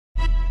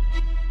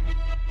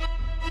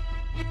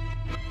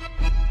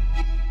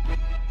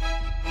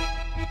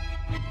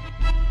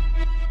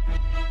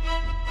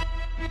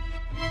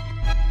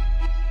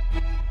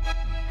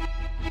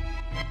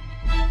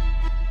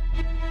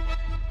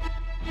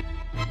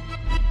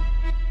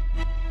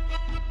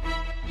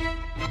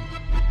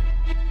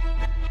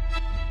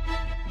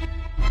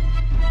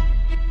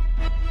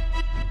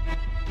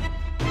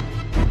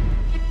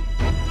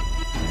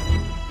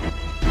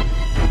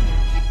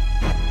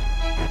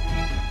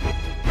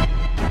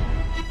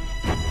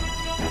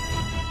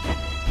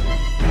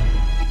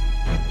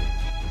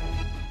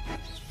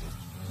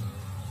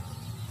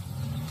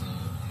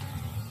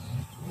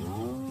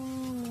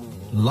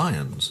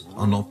lions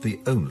are not the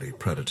only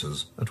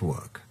predators at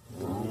work.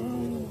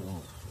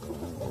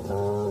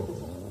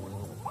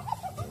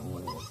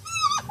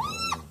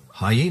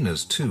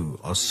 Hyenas, too,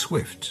 are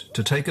swift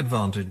to take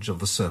advantage of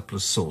the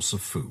surplus source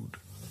of food.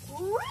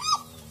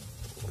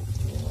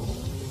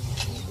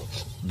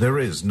 There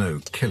is no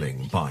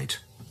killing bite.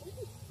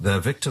 Their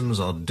victims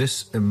are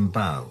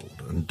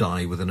disemboweled and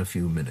die within a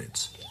few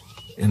minutes.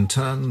 In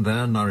turn,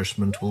 their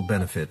nourishment will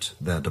benefit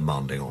their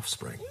demanding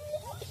offspring.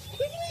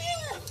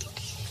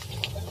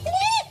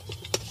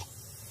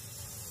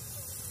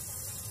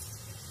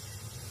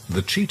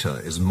 The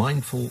cheetah is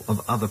mindful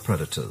of other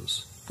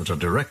predators that are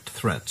direct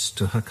threats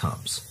to her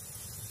cubs.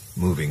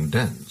 Moving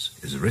dens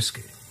is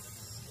risky.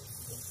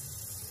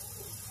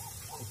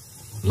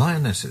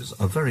 Lionesses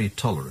are very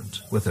tolerant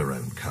with their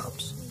own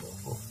cubs,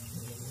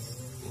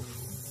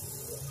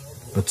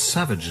 but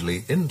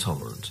savagely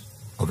intolerant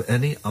of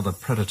any other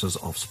predator's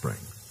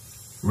offspring.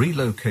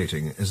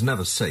 Relocating is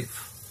never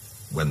safe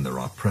when there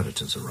are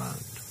predators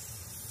around.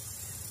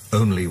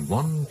 Only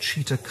one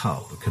cheetah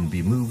cub can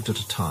be moved at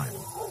a time,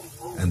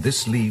 and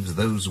this leaves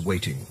those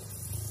waiting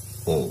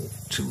all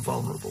too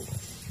vulnerable.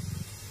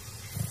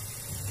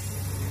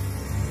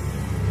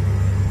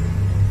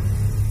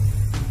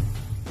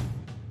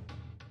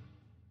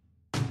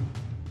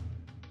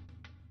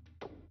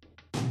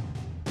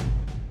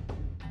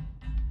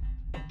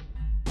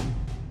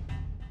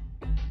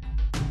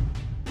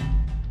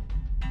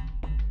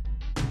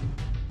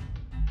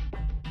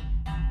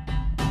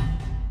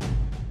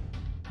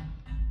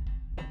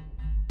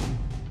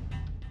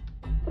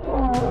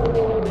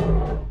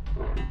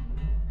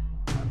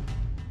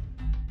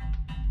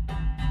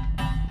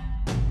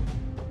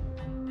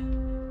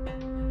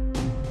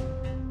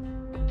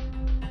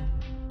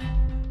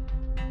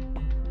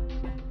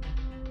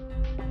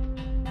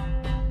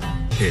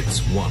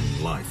 It's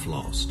one life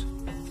lost.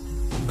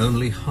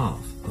 Only half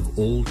of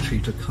all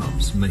cheetah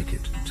cubs make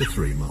it to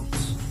 3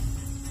 months.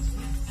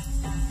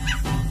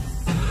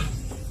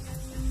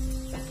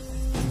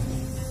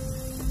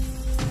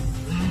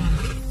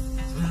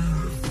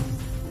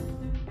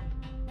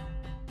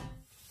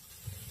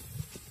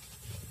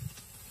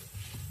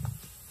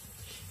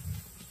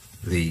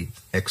 The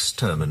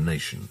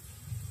extermination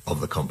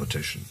of the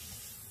competition.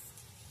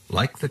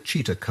 Like the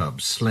cheetah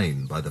cubs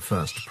slain by the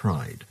first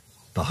pride,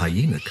 the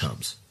hyena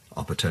cubs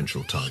are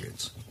potential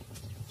targets.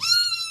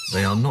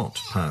 They are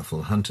not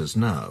powerful hunters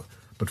now,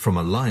 but from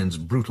a lion's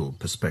brutal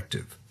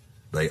perspective,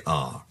 they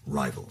are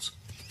rivals.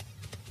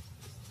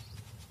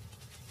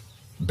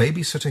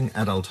 Babysitting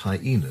adult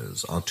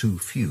hyenas are too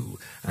few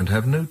and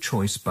have no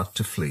choice but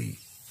to flee.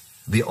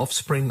 The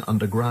offspring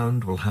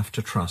underground will have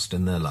to trust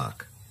in their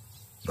luck,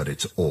 but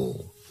it's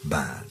all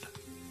bad.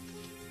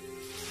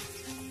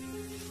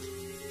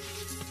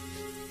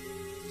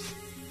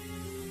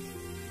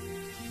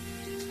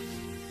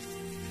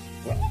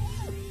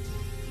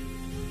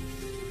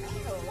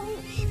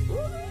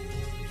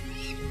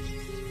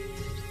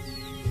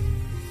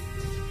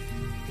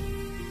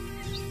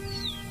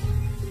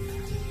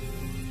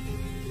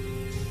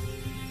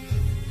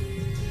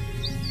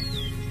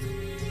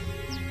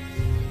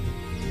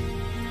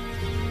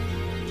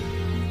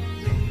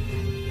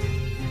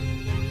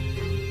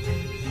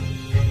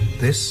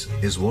 This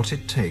is what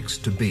it takes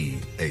to be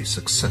a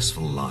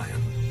successful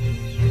lion.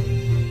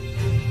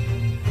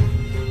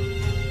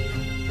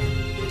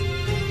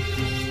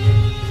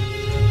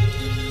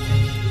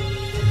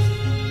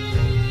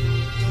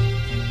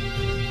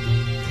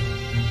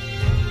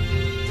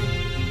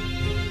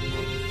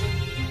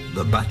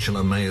 The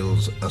bachelor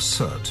males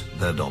assert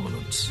their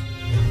dominance.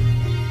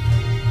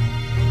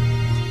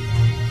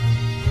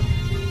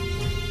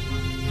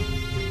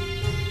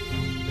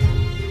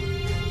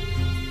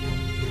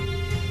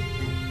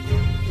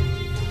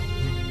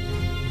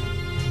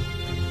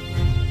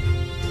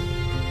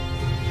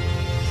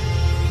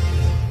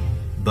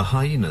 The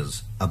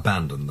hyenas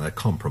abandon their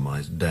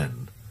compromised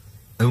den.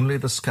 Only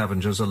the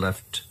scavengers are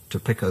left to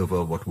pick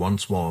over what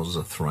once was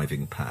a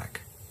thriving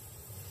pack.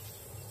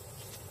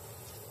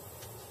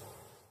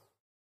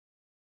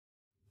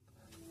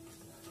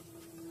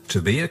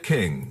 To be a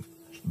king,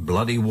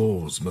 bloody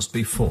wars must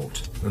be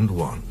fought and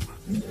won.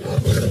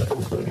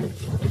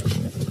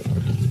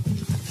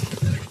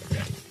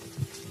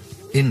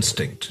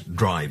 Instinct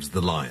drives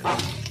the lion,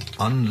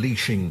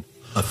 unleashing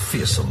a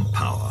fearsome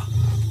power.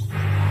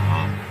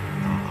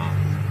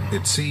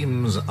 It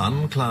seems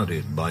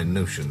unclouded by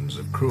notions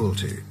of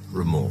cruelty,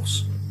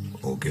 remorse,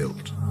 or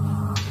guilt.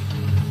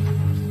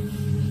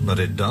 But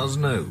it does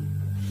know,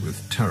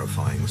 with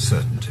terrifying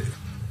certainty,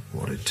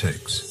 what it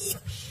takes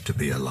to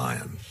be a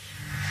lion.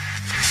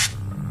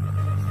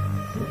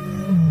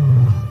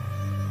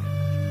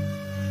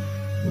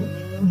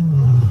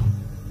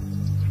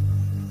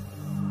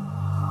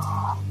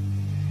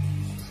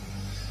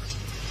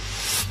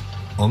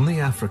 On the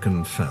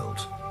African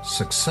veldt,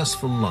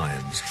 successful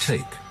lions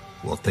take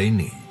what they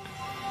need.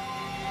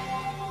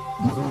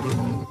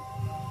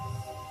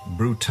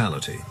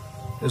 Brutality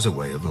is a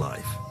way of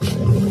life.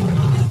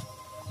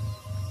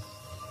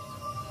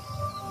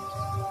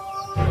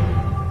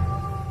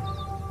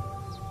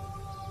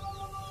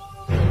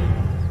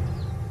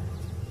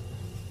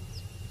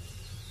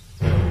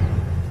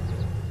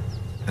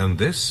 And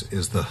this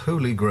is the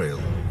holy grail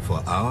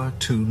for our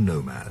two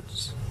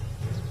nomads.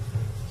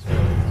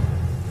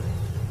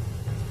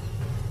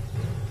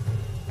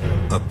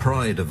 A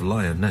pride of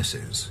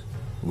lionesses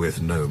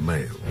with no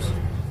males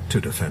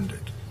to defend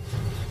it.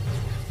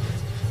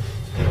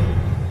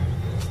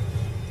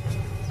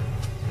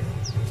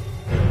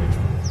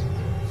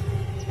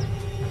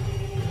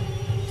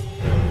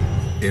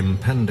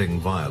 Impending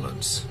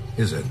violence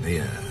is in the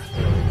air.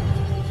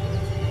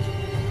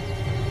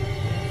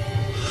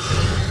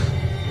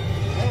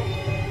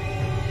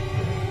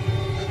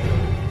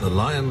 The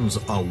lions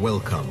are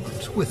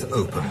welcomed with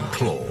open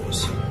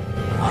claws.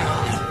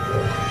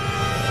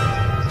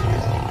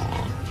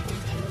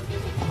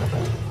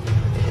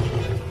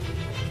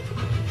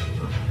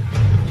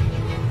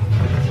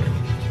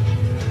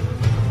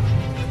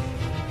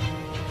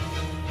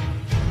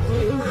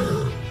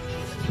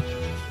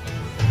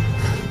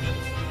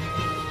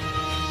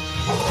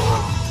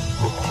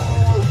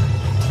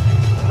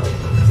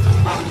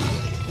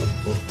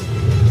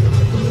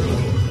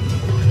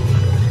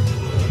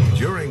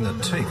 During a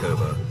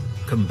takeover,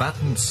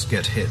 combatants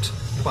get hit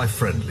by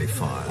friendly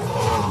fire.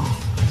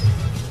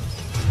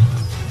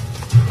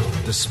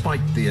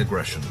 Despite the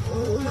aggression,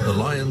 the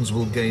lions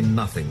will gain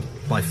nothing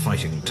by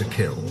fighting to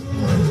kill.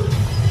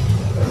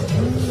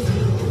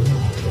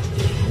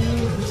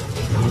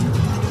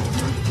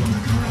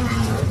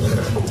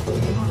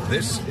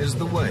 This is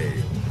the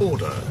way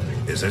order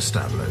is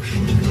established.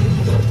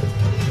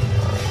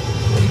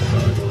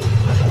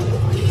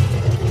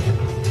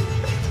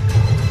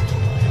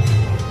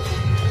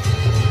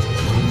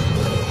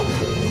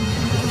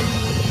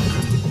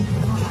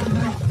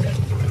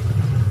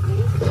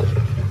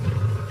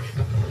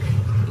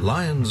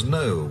 Lions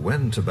know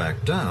when to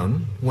back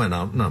down when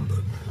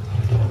outnumbered.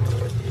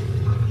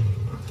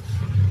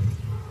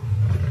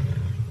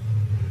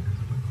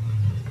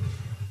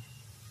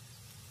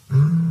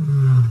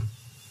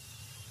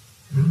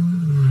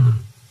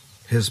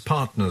 His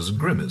partner's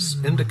grimace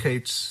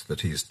indicates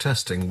that he's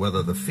testing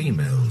whether the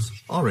females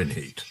are in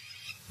heat.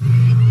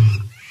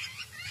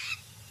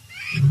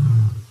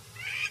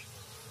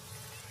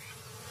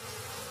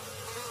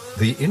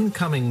 The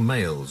incoming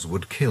males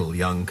would kill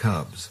young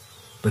cubs,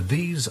 but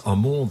these are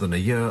more than a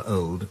year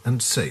old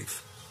and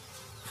safe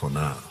for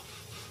now.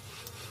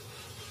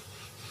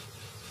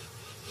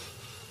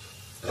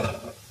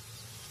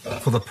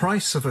 For the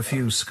price of a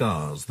few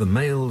scars, the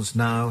males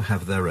now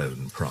have their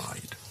own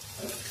pride.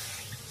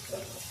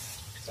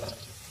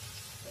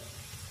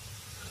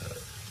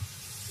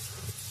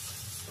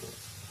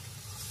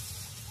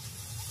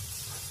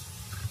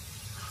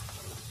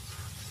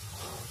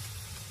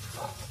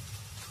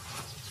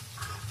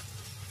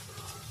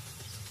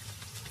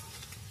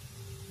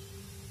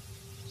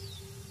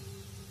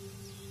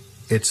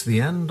 It's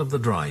the end of the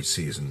dry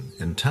season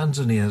in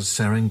Tanzania's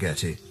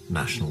Serengeti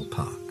National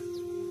Park.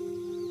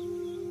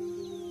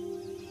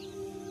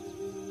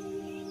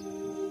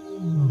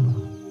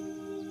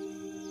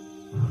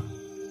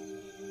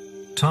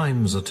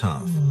 Times are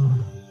tough,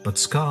 but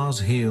scars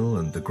heal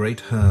and the great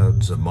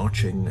herds are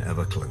marching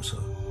ever closer.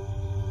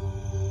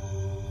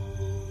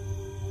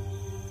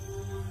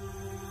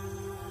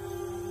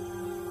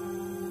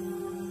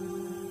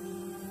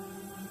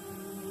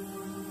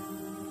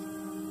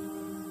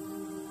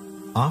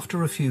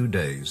 After a few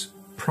days,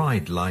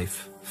 pride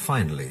life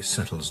finally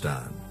settles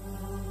down.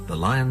 The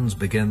lions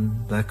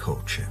begin their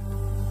courtship.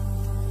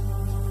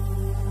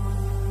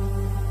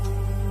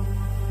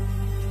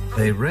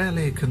 They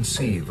rarely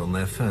conceive on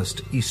their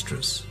first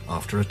estrus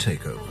after a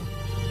takeover.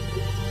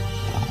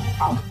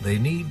 They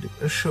need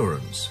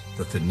assurance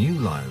that the new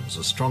lions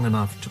are strong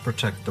enough to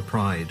protect the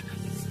pride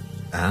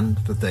and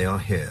that they are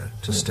here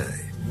to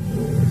stay.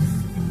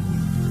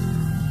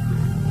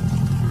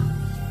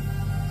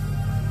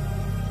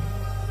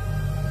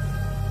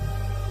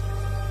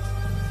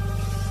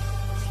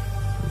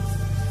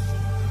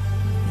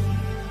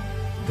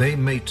 They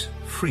mate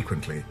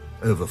frequently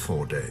over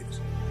 4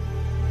 days.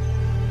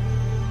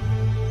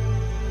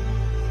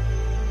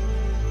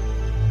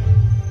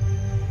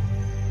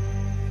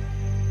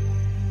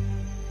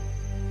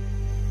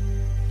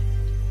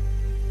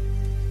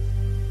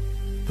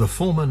 The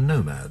former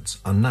nomads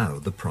are now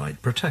the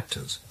pride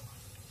protectors.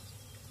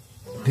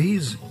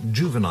 These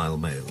juvenile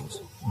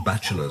males,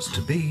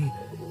 bachelors-to-be,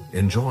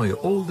 enjoy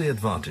all the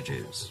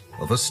advantages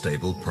of a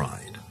stable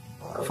pride,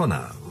 for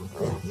now.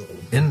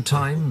 In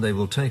time, they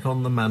will take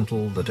on the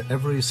mantle that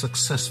every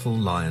successful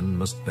lion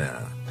must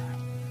bear.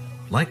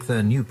 Like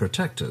their new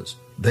protectors,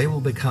 they will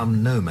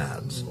become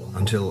nomads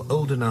until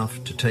old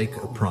enough to take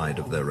a pride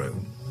of their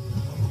own.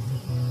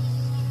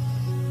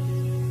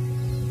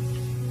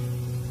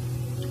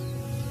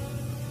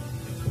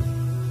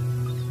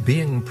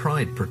 Being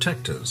pride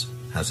protectors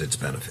has its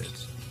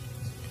benefits.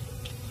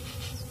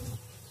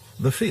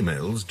 The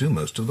females do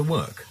most of the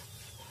work.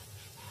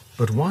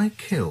 But why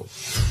kill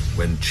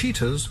when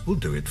cheetahs will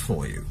do it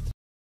for you?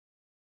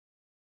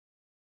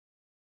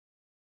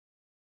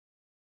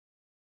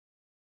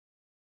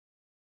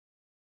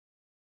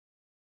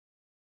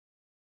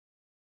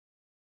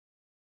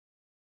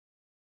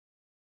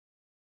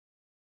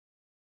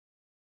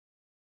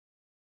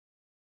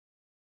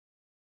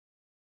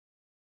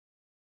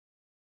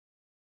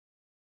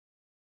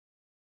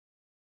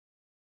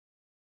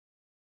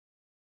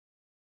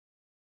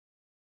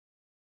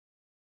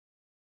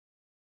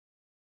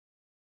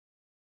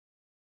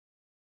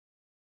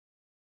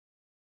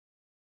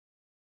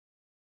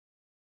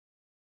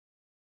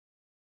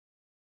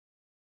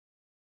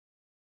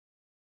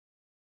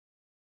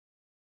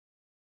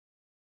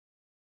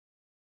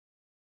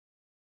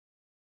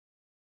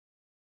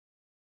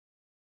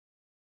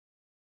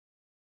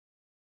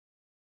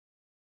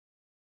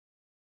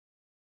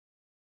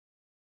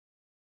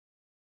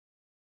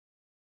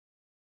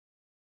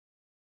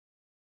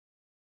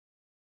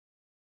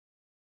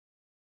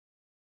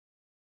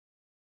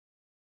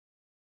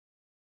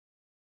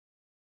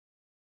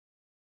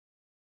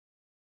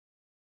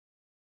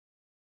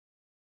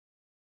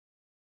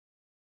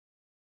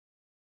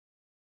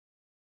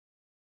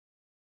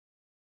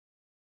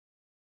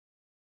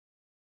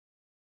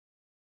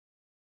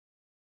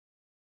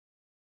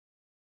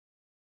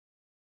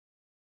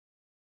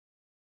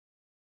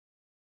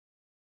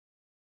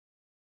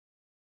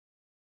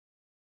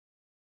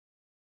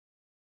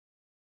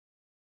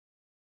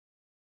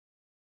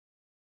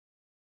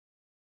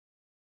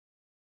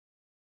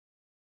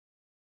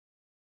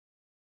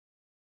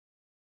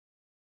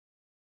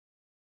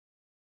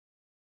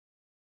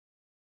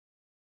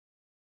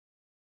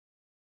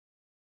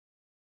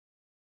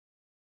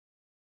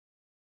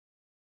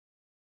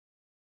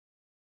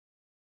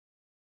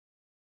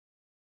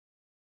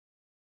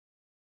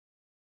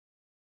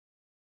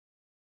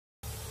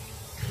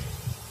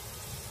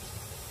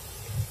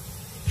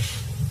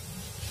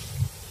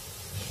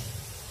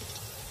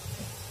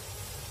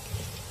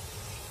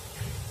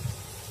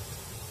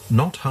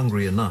 Not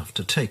hungry enough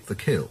to take the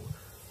kill,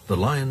 the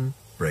lion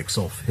breaks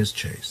off his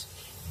chase.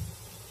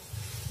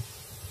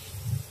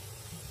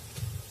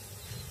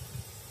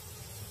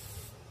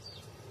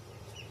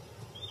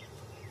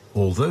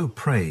 Although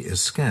prey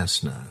is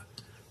scarce now,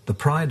 the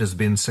pride has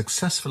been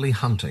successfully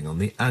hunting on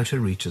the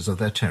outer reaches of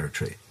their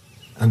territory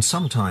and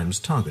sometimes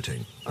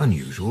targeting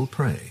unusual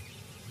prey.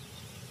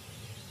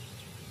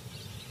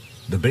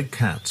 The big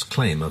cats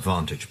claim a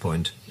vantage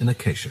point in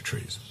acacia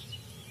trees.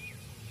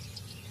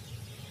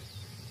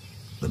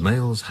 The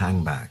males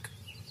hang back,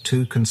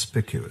 too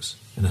conspicuous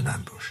in an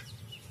ambush.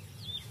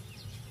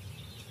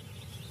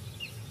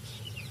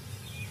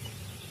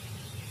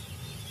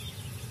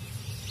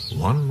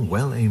 One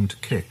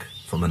well-aimed kick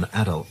from an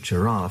adult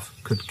giraffe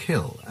could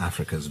kill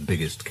Africa's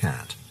biggest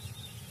cat.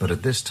 But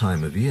at this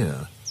time of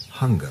year,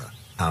 hunger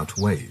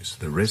outweighs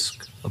the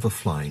risk of a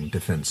flying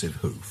defensive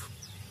hoof.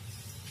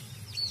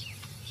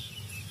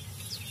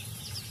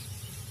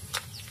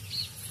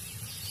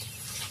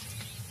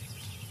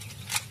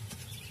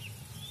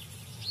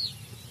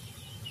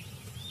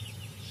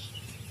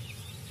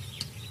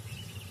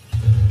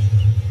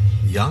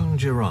 Young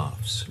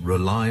giraffes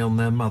rely on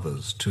their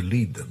mothers to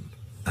lead them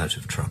out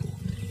of trouble.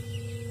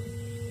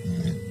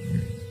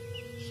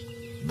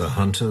 The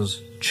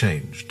hunters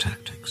change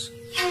tactics.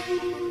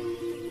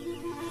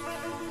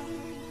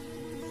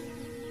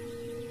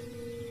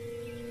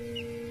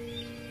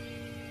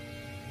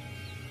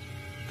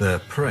 Their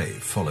prey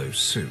follows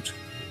suit.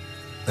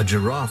 A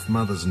giraffe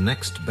mother's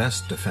next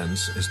best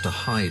defense is to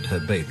hide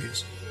her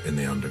babies in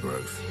the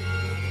undergrowth.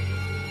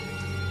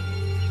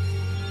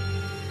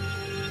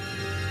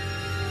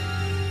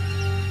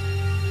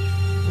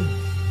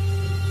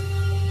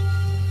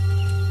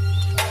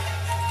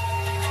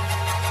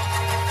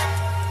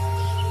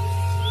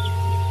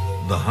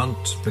 The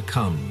hunt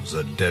becomes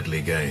a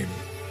deadly game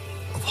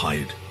of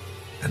hide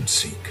and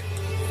seek.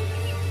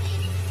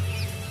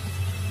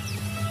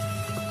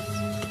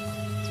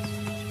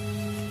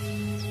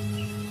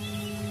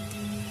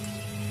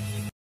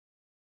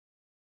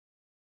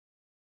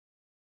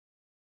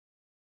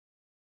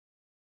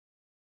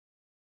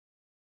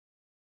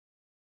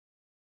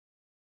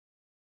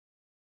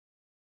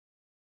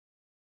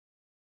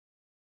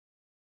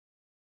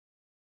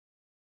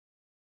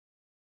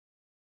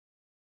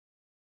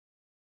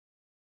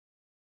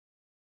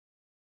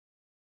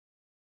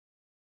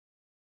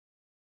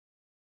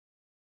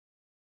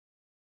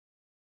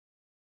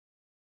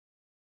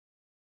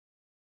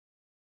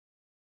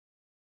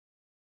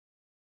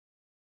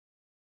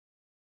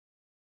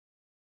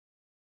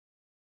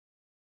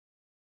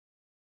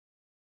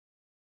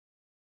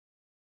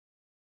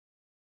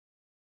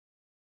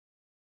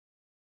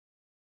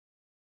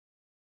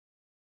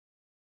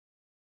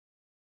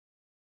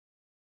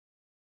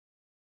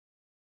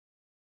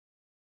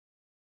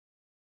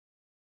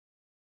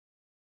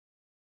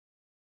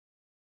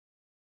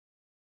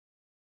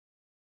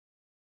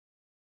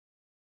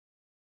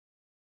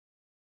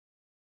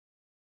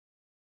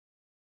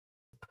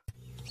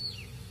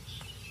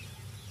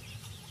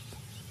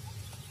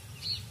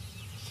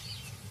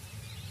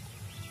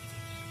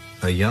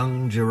 A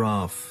young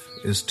giraffe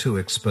is too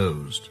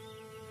exposed.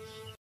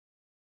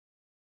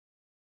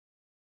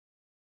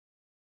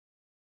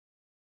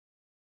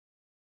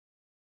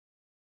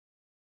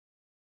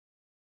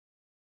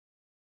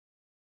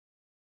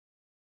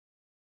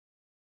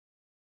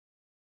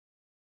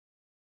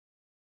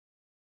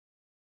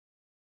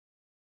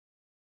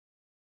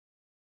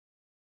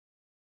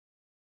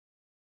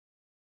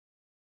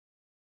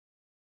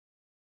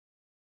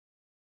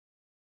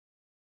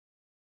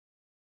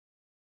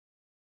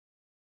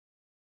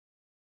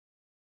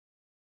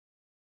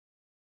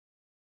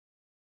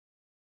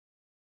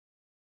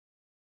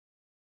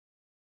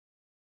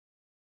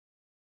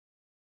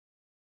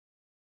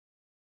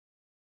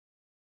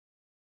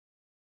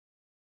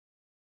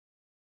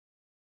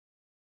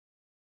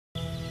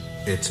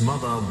 Its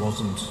mother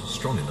wasn't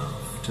strong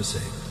enough to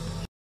save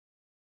it.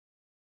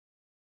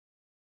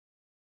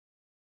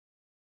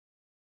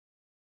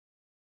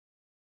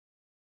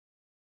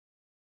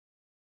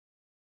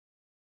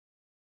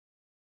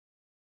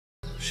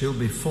 She'll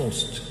be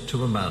forced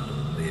to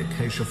abandon the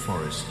acacia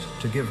forest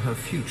to give her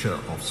future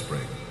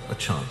offspring a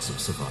chance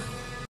of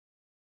survival.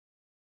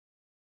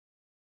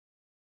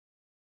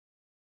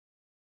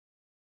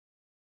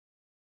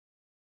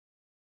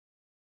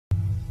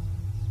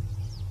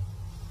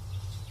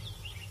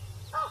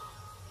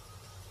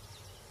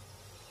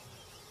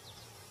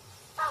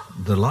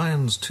 The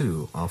lions,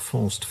 too, are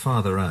forced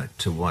farther out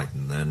to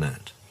widen their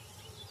net.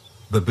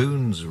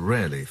 Baboons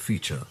rarely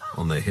feature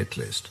on their hit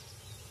list.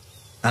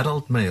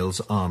 Adult males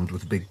armed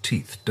with big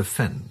teeth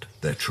defend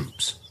their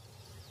troops.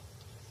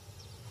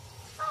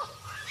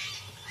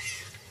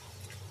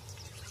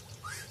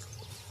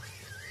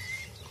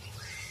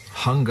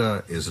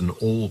 Hunger is an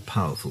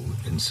all-powerful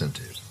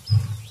incentive.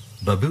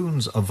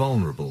 Baboons are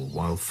vulnerable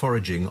while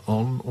foraging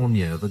on or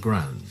near the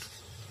ground.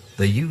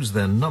 They use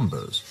their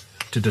numbers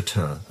to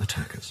deter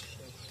attackers.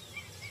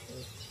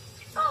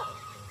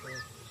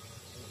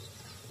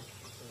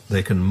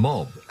 They can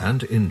mob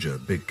and injure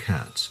big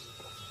cats,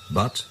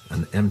 But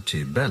an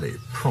empty belly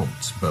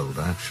prompts bold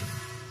action.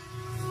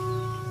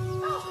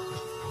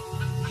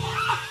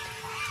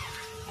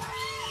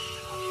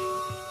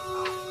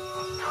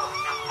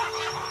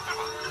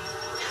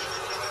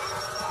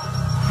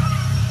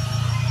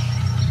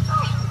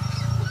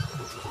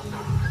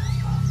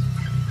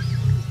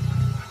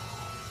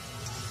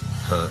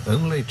 Her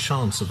only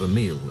chance of a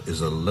meal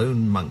is a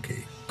lone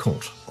monkey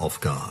caught off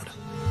guard.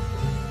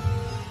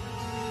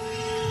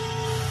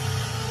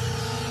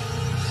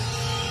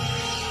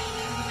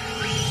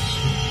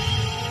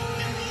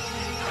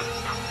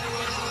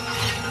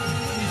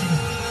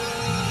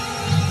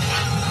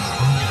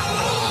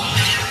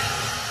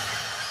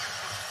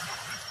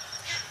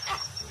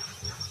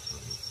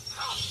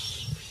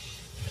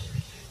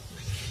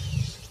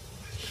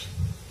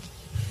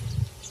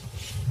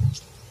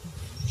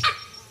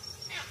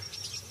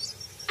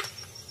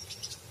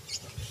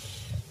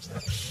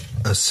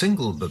 A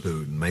single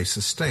baboon may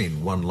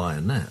sustain one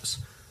lioness,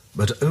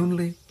 but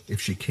only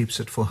if she keeps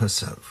it for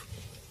herself.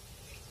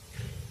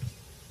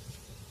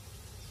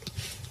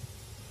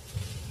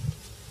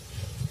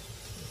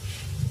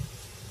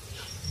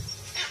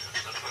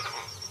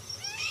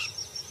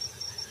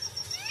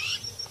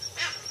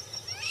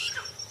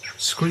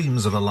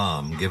 Screams of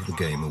alarm give the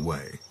game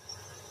away.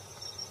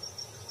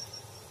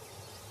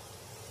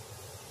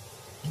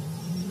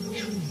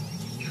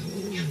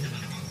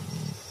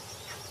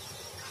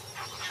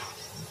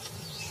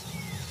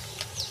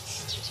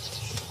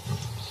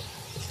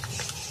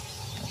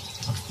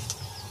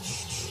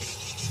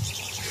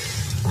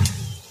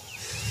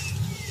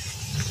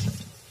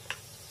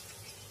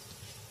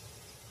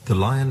 The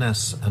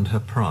lioness and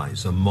her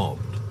prize are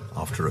mobbed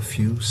after a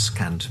few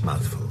scant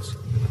mouthfuls.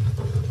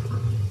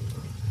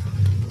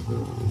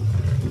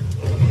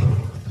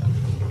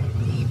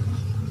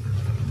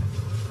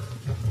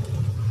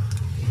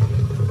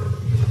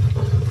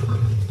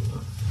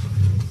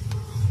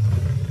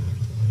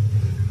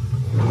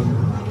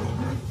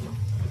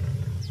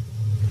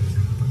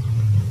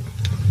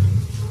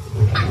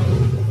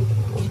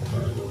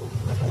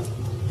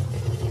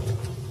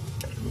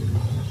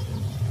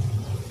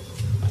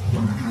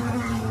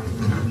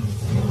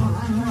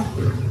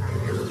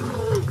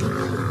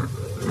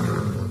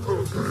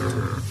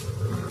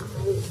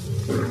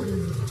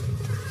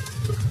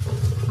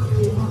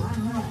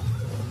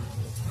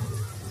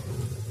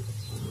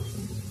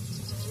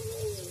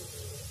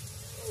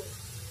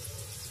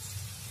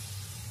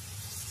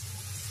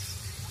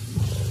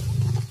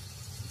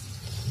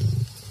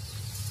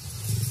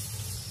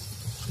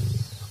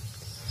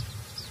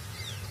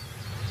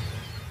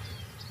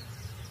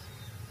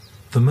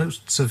 The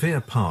most severe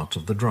part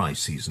of the dry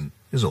season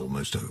is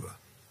almost over.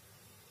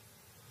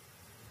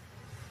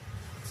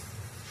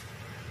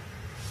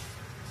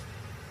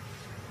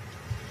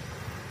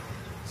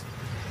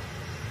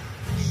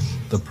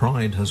 The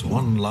pride has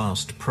one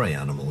last prey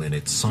animal in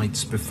its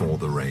sights before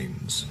the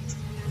rains.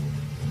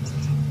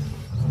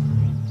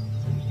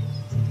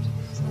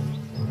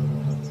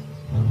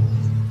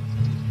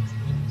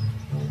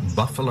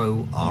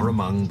 Buffalo are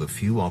among the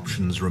few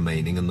options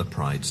remaining in the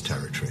pride's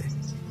territory.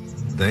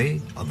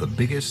 They are the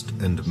biggest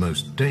and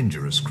most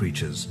dangerous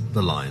creatures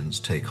the lions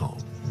take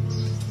on.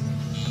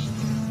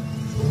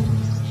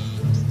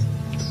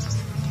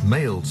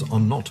 Males are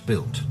not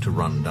built to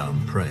run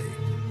down prey.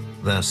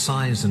 Their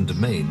size and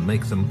mane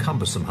make them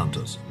cumbersome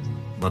hunters,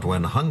 but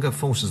when hunger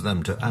forces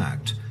them to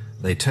act,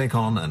 they take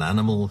on an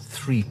animal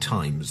 3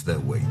 times their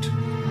weight.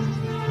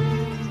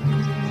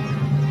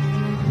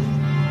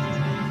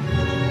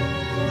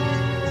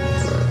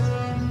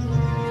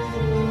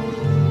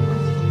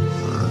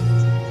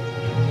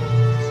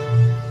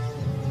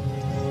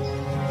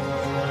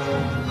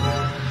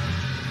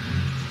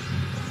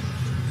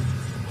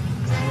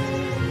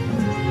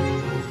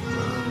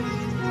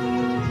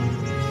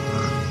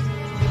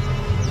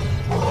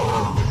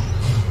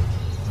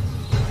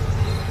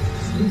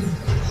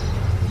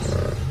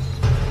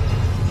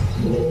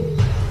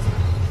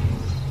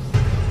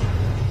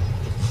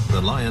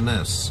 The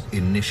lioness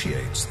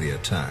initiates the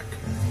attack,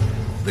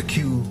 the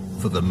cue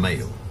for the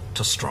male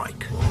to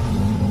strike.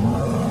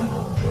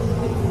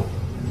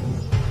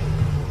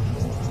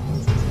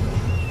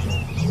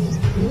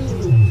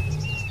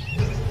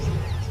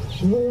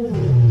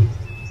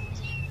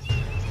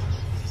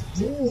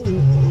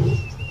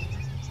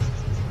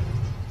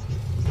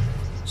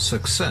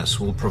 Success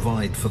will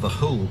provide for the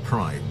whole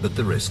pride, but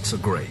the risks are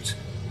great.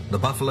 The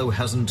buffalo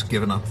hasn't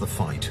given up the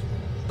fight.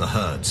 The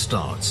herd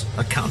starts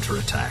a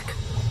counterattack.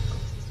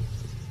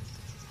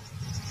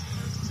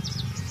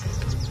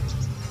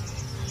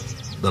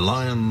 The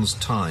lion's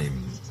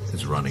time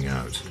is running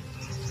out.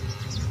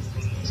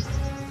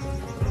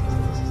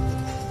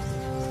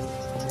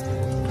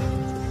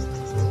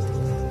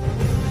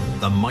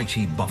 The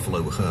mighty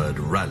buffalo herd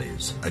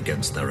rallies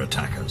against their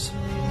attackers.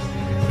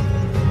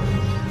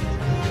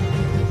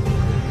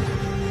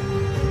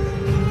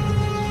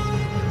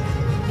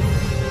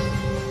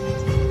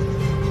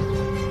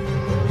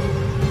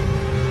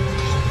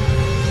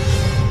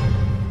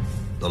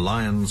 The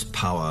lion's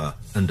power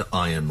and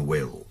iron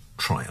will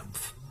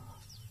triumph.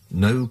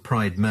 No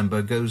pride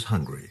member goes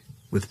hungry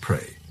with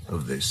prey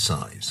of this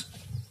size.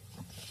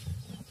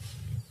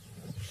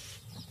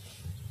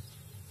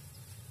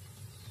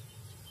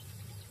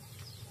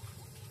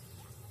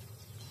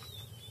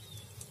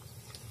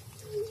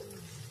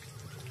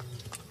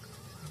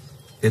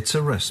 It's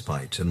a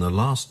respite in the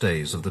last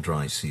days of the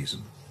dry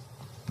season,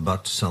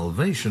 but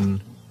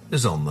salvation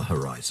is on the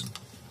horizon.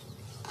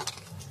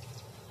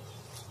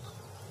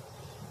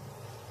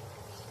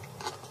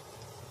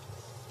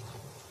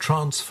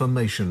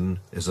 Transformation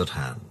is at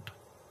hand.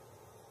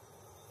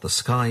 The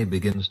sky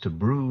begins to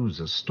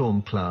bruise as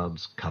storm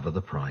clouds cover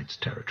the pride's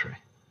territory.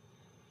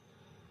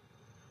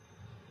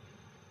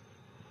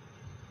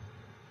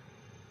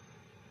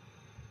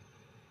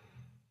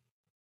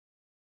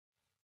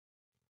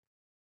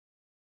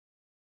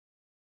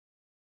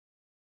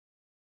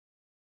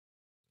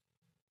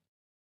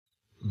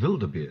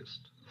 Wildebeest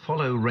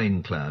follow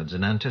rain clouds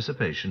in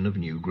anticipation of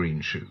new green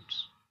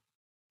shoots.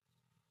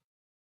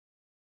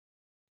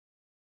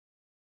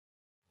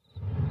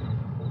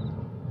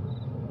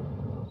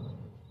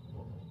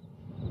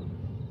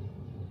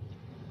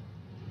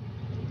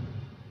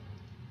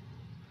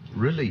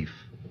 Relief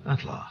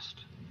at last.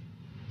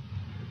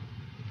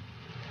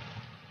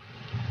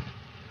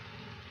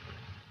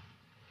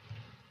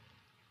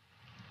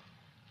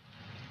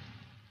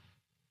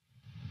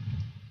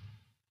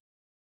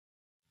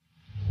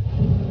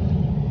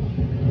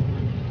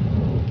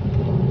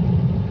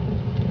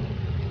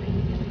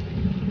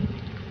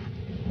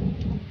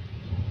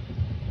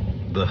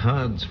 The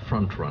herd's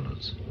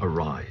front-runners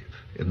arrive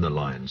in the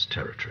lion's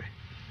territory.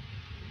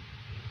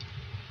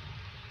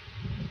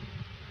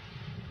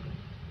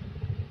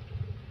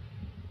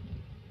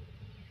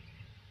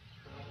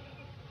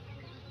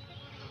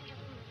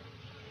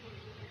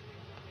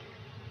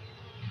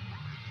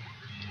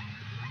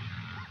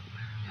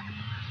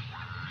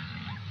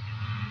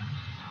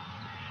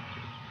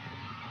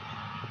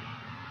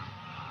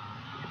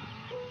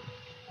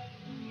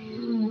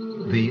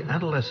 The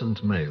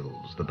adolescent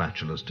males, the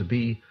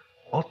bachelors-to-be,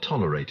 are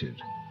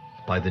tolerated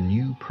by the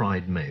new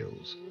pride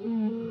males,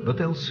 but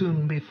they'll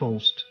soon be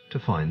forced to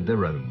find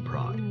their own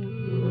pride.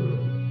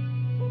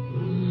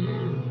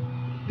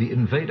 The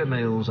invader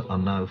males are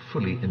now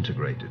fully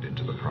integrated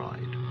into the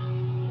pride.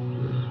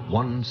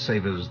 One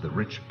savors the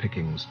rich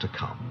pickings to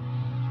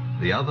come.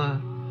 The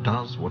other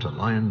does what a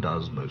lion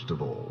does most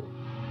of all.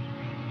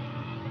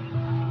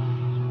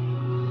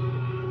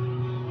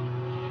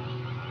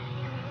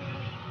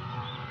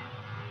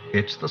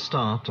 It's the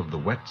start of the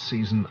wet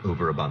season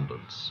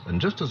overabundance,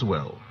 and just as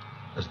well,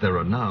 as there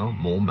are now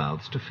more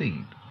mouths to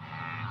feed.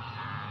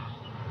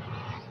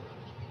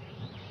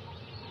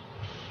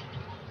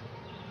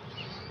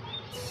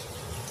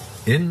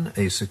 In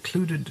a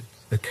secluded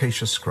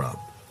acacia scrub,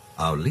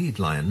 our lead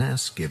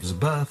lioness gives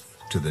birth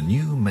to the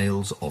new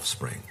male's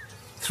offspring,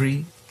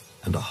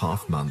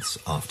 3.5 months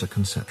after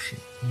conception.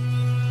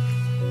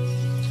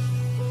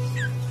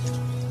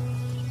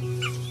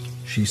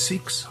 She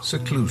seeks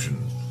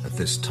seclusion at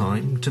this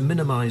time to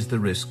minimize the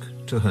risk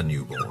to her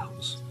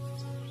newborns.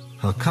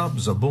 Her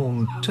cubs are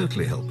born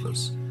totally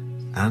helpless,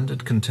 and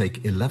it can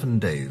take 11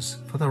 days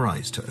for their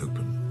eyes to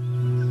open.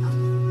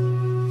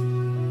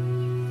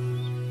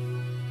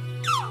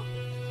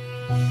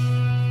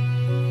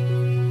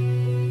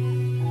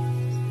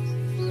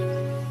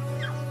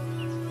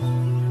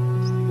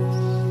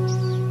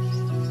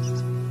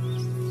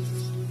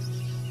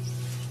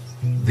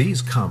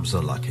 These cubs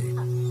are lucky.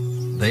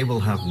 They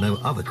will have no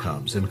other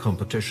cubs in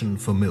competition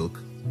for milk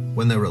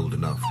when they're old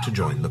enough to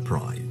join the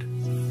pride.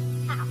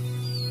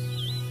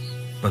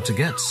 But to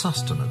get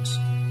sustenance,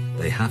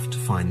 they have to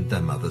find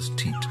their mother's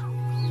teat.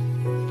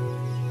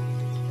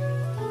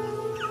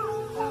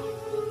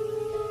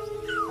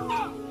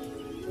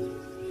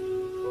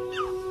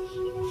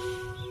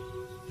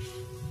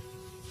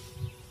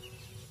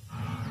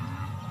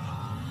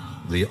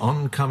 The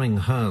oncoming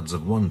herds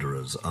of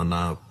wanderers are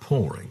now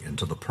pouring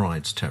into the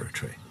pride's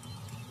territory.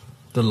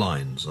 The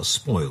lines are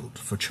spoiled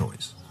for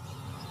choice.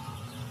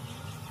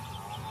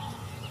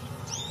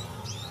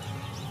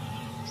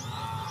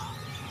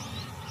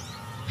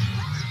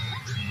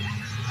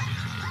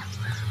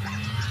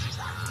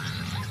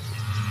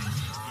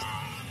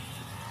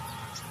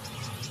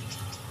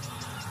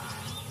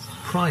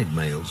 Pride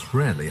males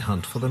rarely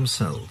hunt for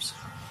themselves.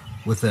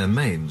 With their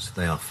manes,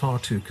 they are far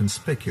too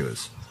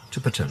conspicuous to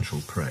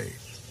potential prey.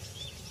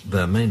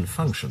 Their main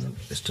function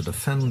is to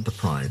defend the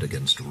pride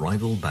against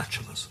rival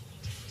bachelors.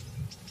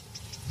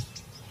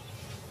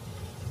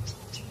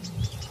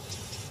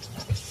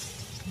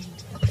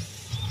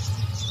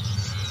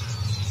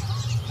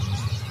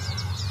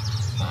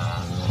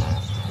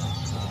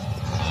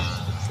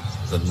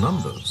 The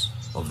numbers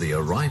of the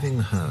arriving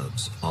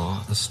herds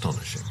are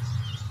astonishing,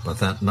 but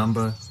that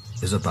number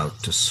is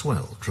about to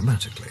swell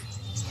dramatically.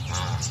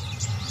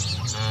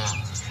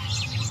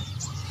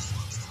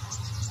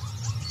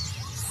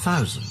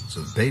 Thousands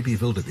of baby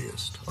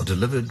wildebeest are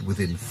delivered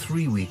within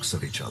 3 weeks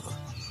of each other.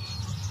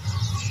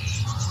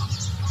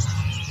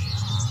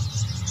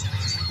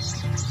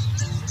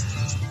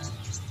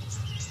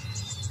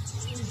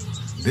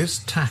 This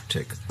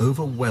tactic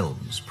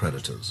overwhelms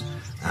predators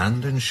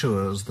and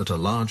ensures that a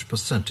large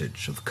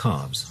percentage of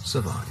calves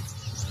survive.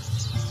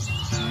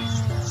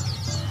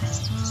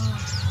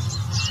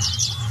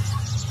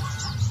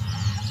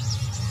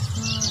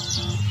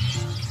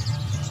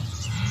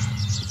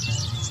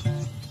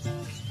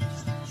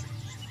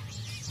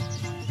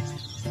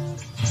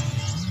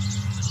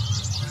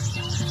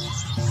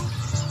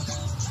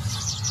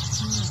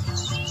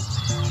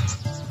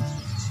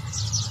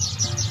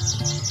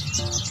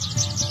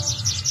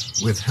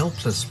 With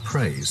helpless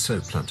prey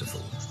so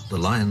plentiful, the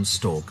lion's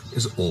stalk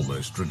is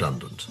almost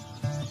redundant.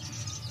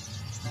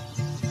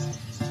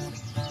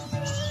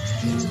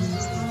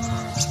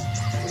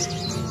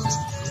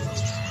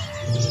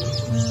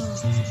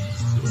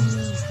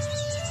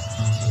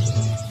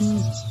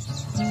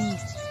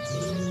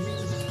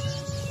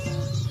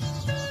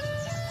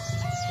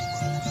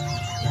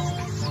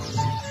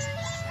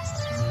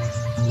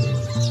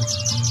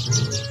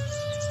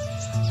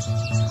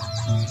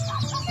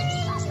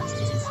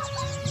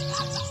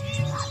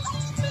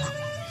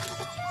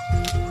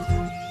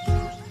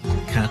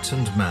 Cat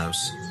and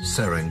mouse,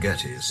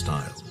 Serengeti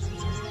style.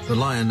 The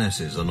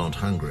lionesses are not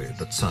hungry,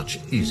 but such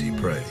easy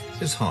prey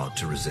is hard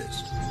to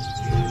resist.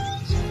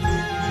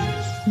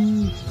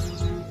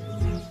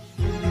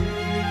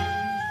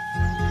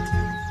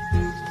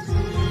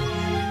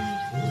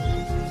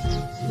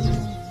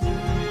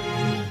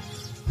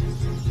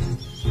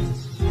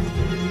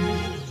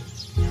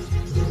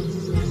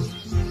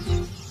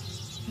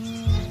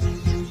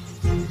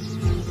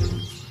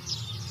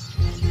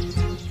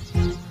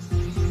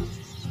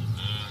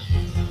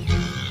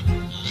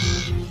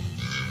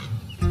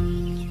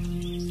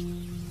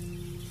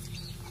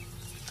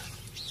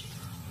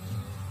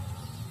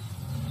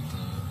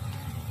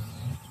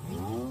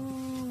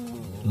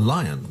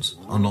 Lions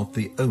are not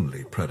the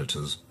only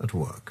predators at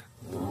work.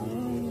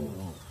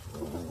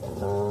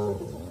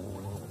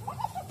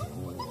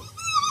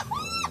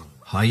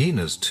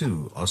 Hyenas,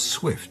 too, are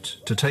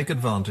swift to take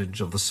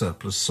advantage of the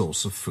surplus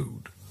source of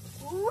food.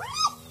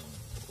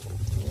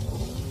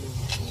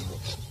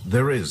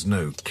 There is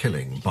no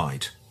killing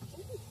bite.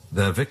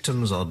 Their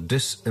victims are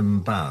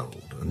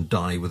disemboweled and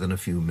die within a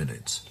few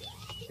minutes.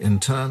 In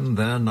turn,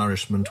 their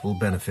nourishment will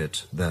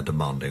benefit their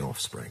demanding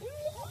offspring.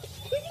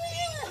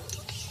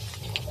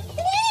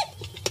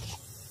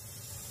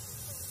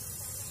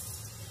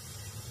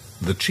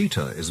 The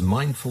cheetah is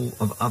mindful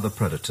of other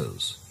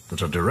predators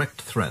that are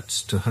direct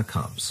threats to her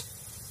cubs.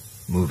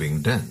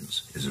 Moving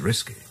dens is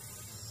risky.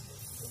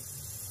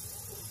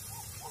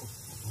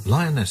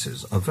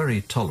 Lionesses are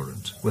very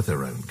tolerant with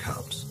their own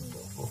cubs,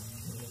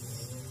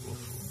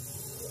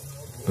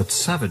 but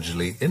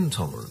savagely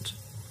intolerant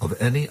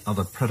of any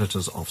other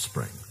predator's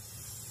offspring.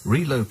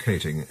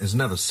 Relocating is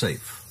never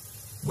safe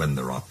when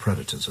there are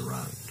predators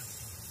around.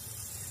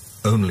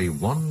 Only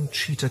one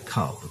cheetah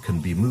cub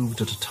can be moved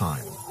at a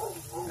time,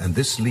 and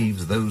this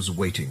leaves those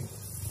waiting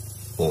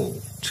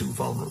all too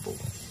vulnerable.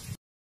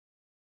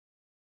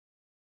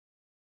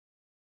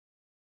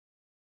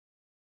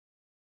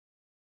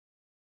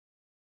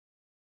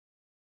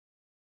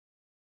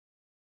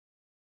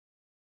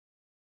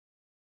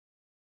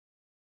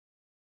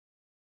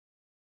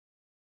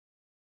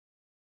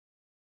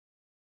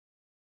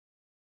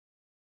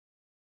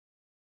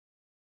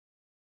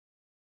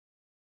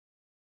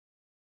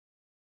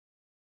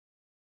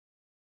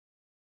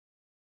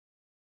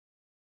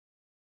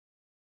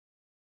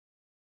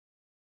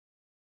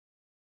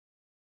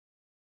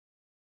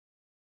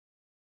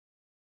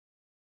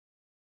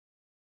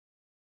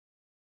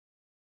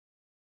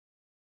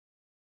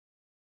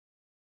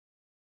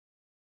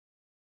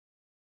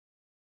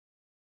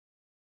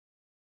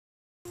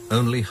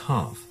 Only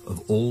half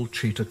of all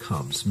cheetah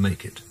cubs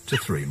make it to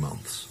 3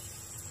 months.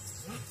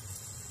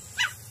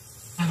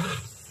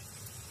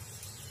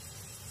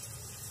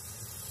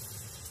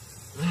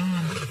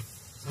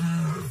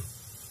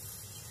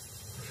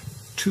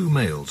 Two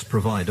males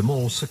provide a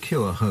more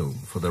secure home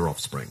for their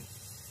offspring.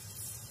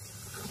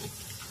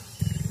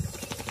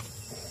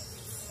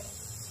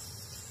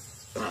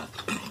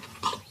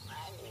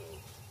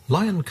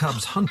 Lion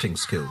cubs' hunting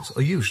skills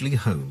are usually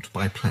honed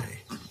by play.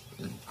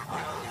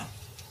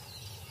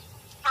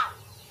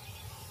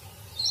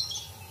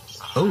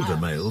 Older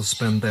males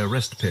spend their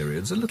rest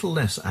periods a little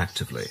less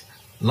actively.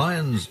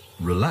 Lions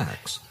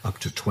relax up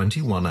to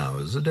 21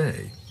 hours a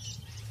day.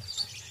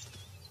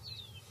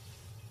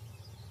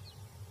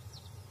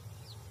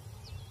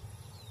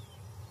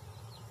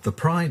 The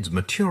pride's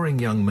maturing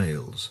young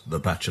males, the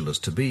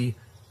bachelors-to-be,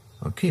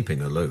 are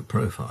keeping a low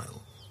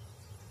profile.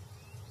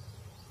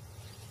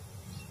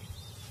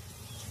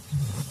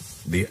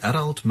 The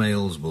adult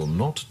males will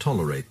not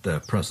tolerate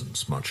their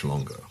presence much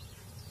longer.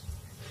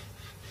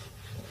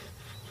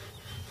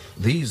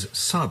 These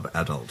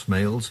sub-adult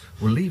males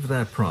will leave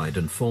their pride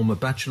and form a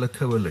bachelor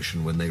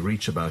coalition when they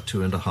reach about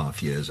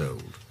 2.5 years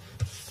old.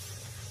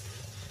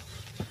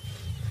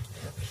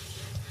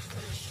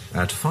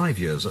 At 5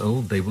 years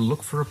old, they will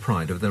look for a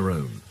pride of their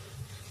own.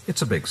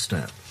 It's a big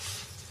step.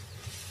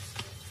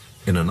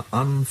 in an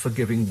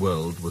unforgiving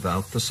world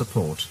without the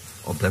support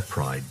of their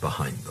pride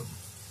behind them.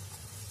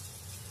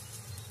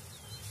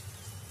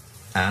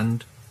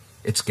 And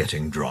it's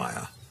getting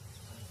drier.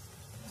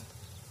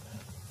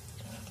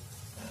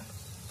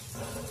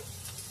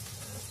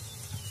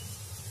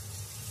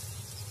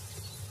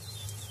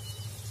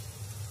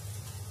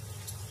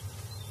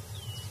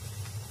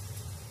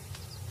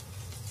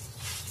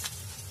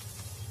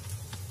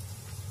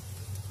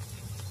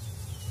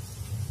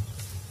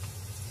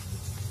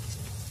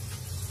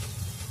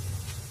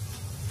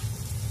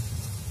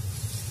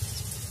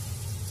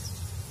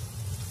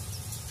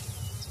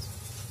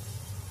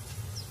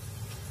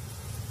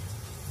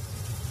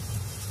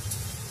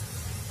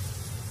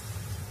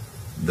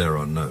 There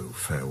are no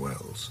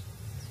farewells.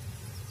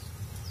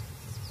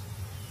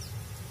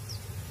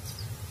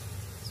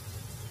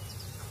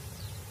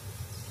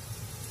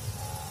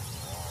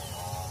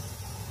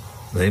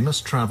 They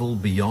must travel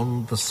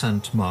beyond the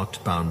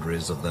scent-marked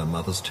boundaries of their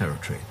mother's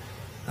territory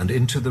and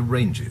into the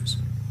ranges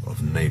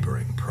of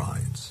neighboring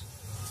prides.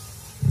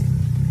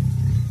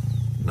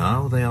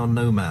 Now they are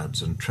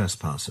nomads and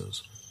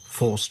trespassers,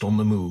 forced on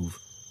the move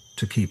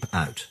to keep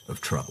out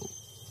of trouble.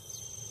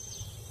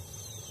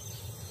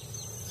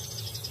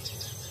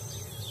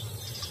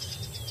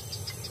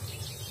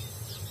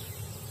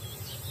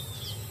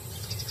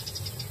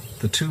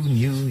 The two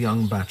new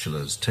young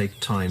bachelors take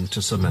time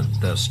to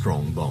cement their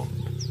strong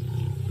bond.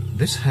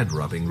 This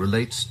head-rubbing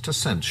relates to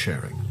scent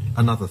sharing,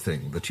 another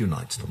thing that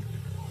unites them.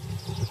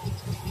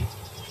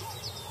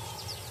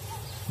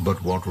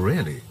 But what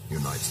really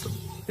unites them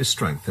is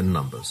strength in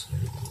numbers.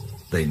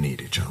 They need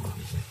each other.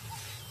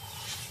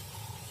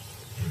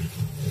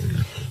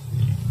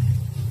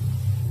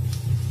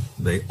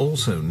 They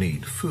also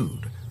need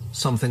food,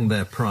 something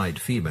their pride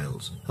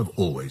females have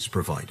always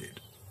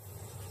provided.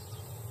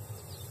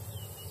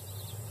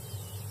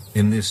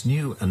 In this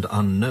new and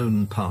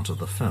unknown part of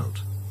the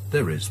veldt,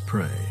 there is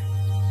prey.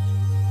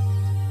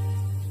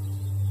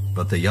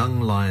 But the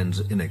young lion's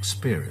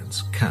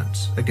inexperience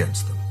counts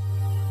against them.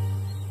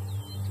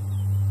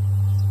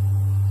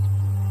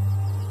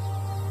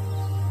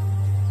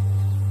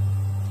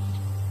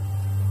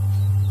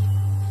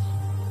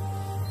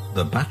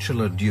 The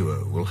bachelor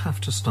duo will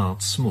have to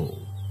start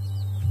small.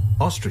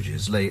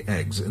 Ostriches lay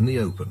eggs in the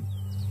open.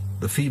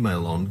 The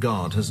female on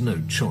guard has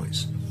no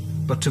choice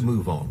but to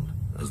move on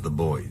as the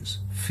boys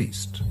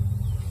feast.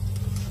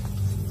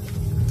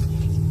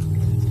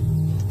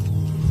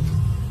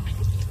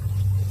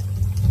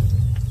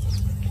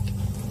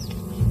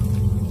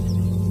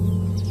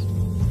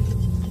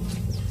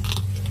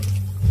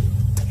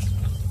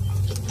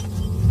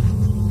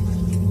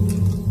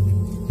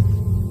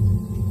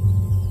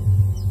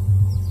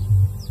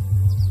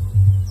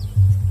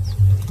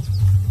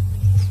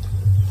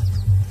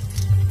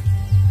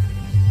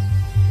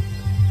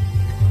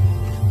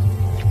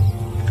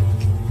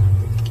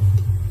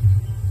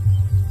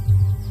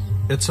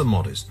 It's a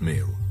modest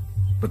meal,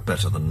 but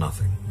better than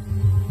nothing.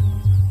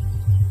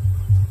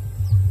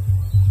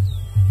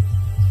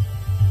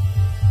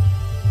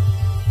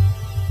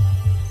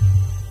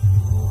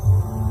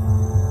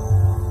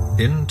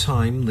 In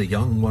time, the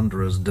young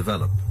wanderers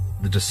develop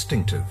the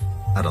distinctive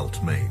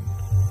adult mane.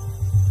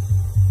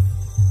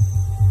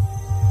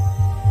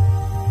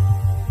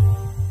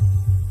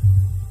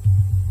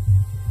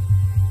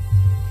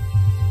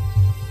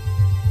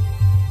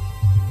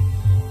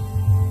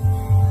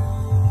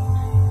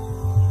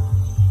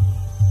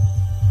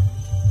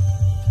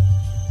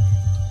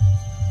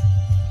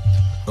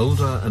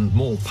 Older and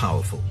more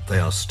powerful, they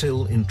are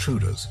still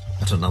intruders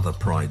at another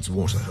pride's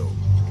waterhole.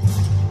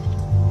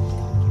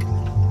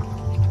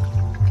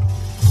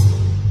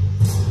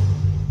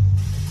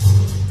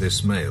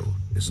 This male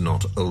is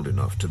not old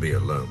enough to be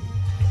alone.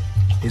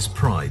 His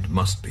pride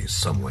must be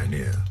somewhere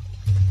near.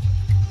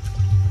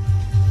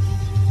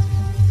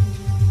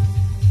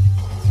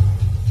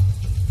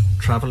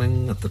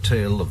 Travelling at the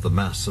tail of the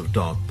mass of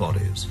dark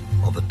bodies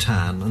are the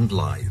tan and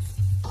lithe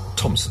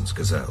Thompson's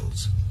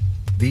gazelles.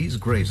 These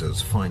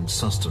grazers find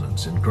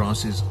sustenance in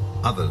grasses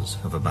others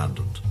have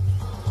abandoned,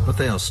 but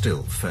they are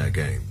still fair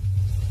game.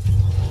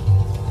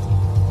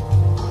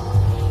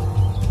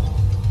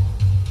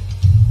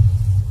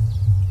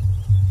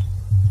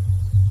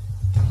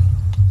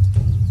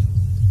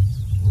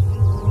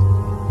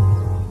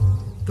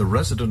 The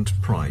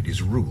resident pride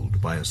is ruled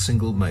by a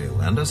single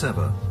male, and as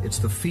ever, it's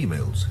the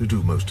females who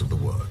do most of the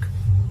work.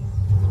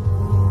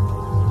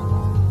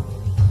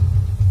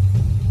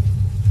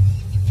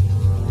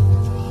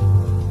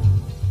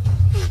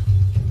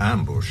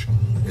 Ambush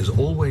is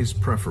always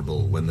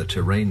preferable when the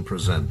terrain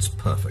presents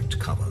perfect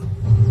cover.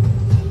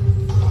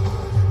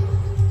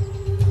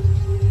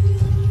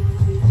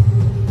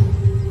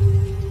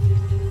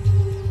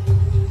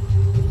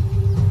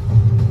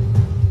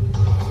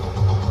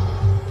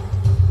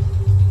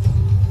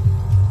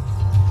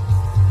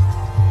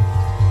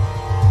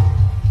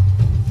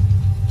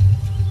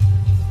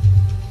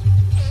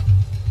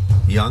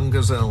 Young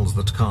gazelles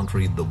that can't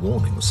read the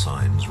warning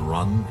signs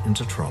run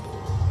into trouble.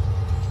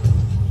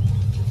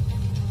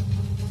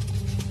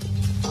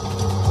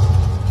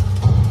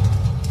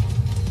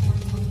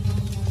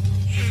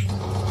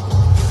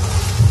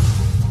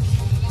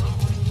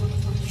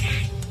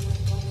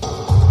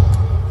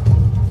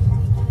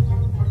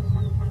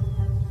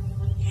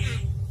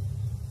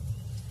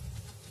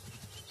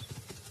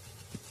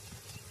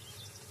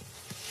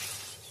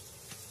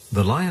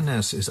 The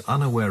lioness is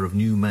unaware of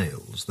new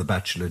males, the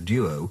bachelor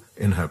duo,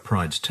 in her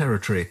pride's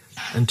territory,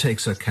 and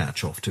takes her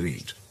catch off to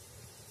eat.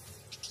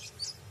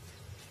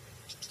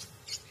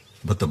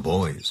 But the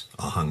boys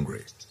are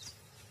hungry.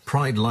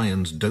 Pride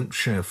lions don't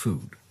share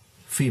food,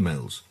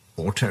 females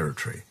or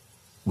territory,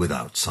 with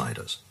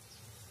outsiders.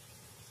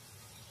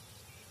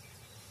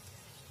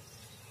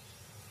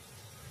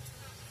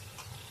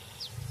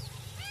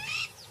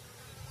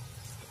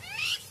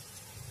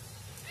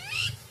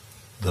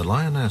 The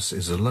lioness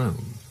is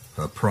alone,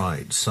 her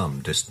pride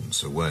some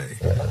distance away.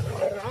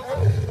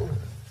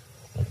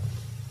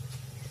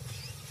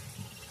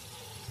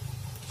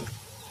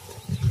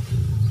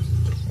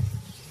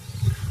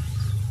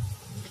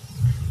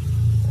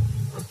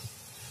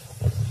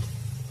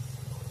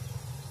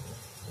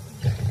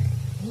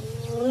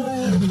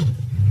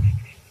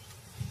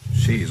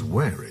 She is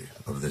wary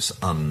of this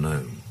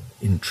unknown,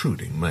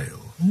 intruding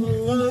male.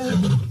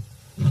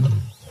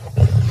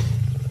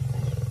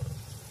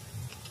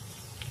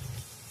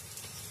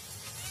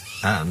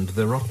 And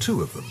there are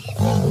two of them.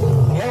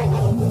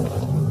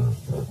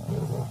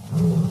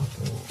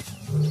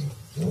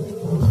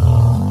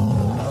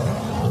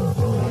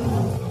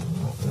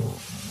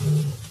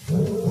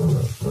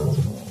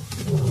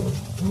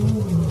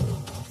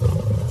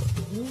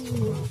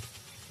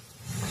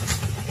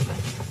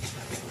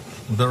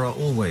 There are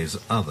always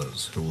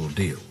others who will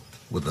deal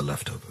with the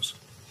leftovers.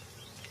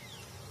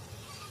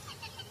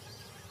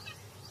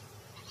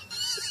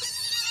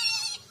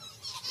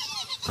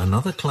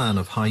 Another clan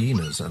of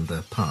hyenas and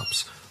their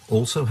pups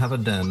also have a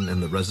den in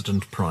the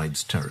resident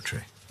pride's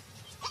territory.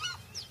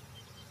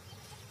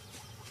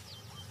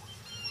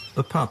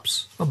 The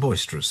pups are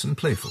boisterous and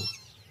playful.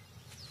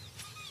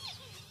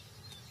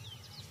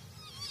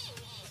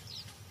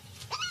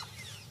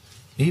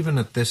 Even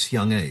at this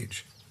young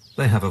age,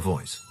 they have a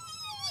voice.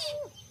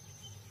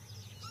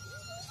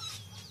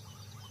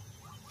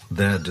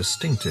 Their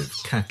distinctive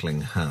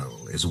cackling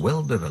howl is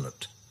well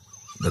developed,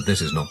 but this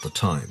is not the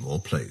time or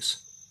place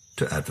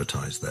to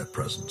advertise their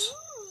presence.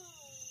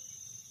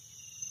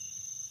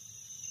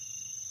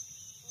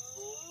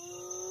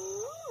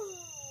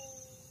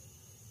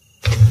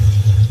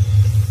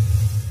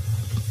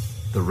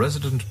 The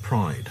resident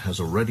pride has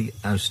already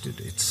ousted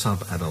its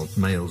sub-adult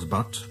males,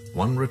 but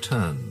one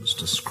returns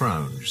to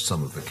scrounge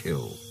some of the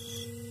kill.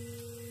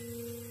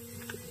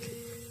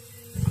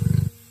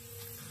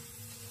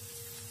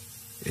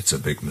 It's a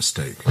big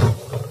mistake.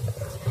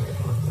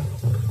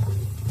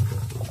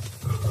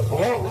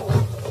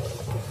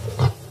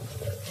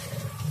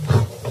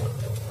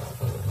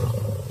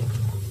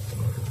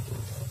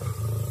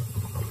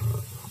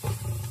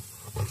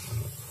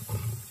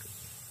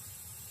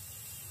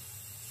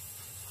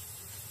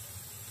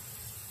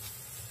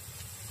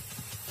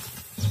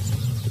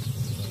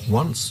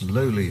 Once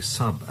lowly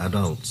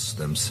sub-adults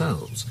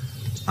themselves,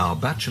 our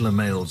bachelor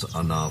males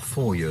are now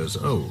 4 years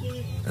old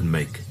and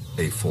make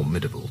a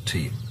formidable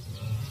team.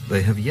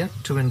 They have yet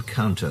to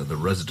encounter the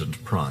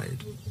resident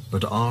pride,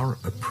 but are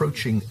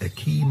approaching a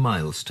key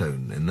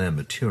milestone in their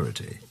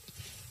maturity.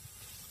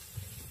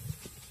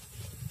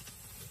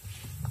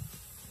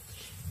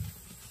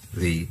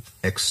 The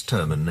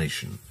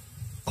extermination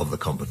of the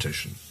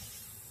competition.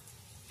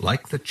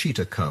 Like the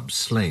cheetah cubs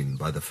slain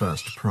by the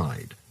first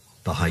pride,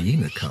 the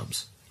hyena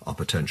cubs are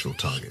potential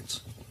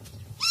targets.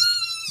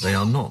 They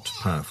are not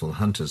powerful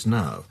hunters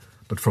now,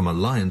 but from a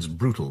lion's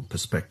brutal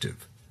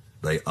perspective,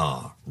 they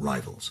are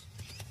rivals.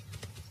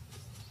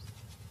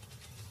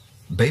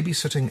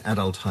 Babysitting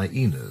adult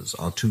hyenas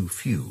are too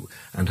few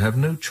and have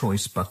no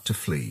choice but to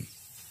flee.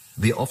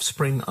 The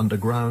offspring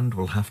underground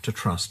will have to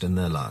trust in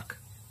their luck,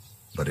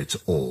 but it's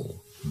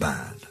all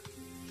bad.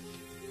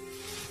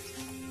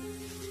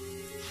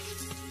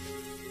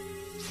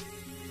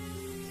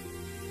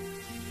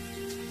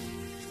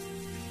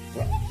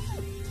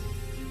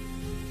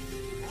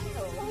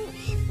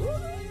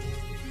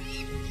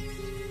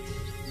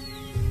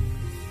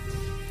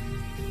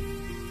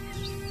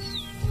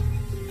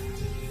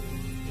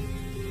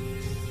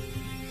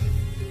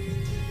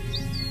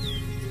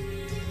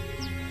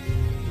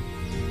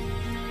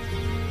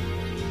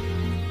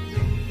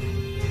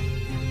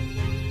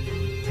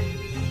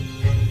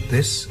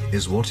 This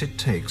is what it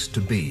takes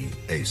to be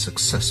a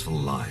successful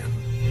lion.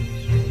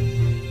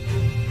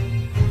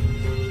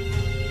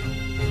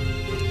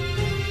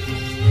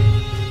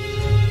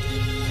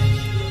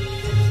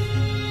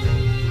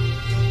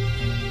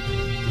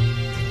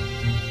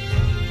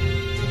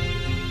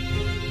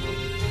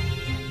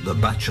 The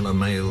bachelor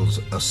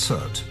males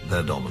assert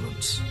their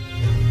dominance.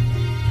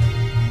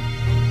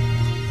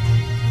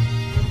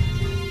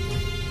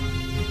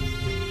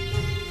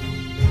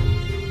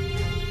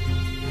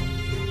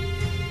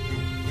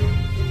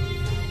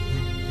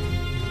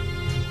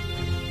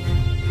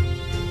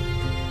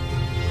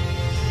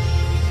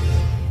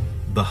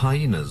 The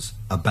hyenas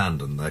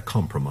abandon their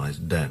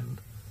compromised den.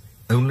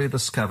 Only the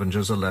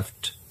scavengers are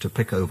left to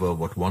pick over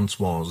what once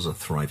was a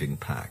thriving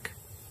pack.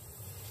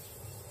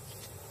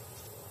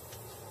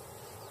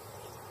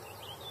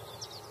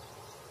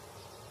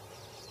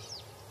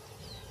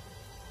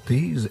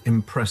 These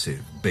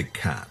impressive big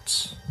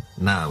cats,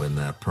 now in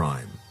their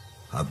prime,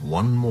 have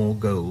one more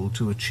goal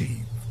to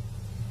achieve: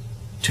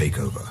 take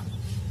over.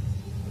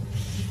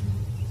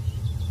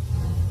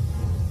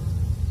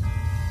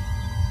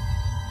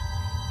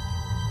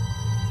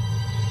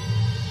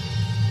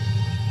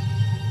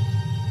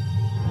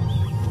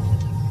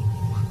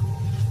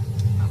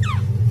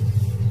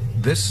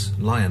 This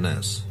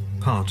lioness,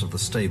 part of the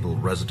stable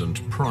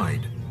resident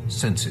Pride,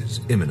 senses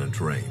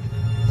imminent rain.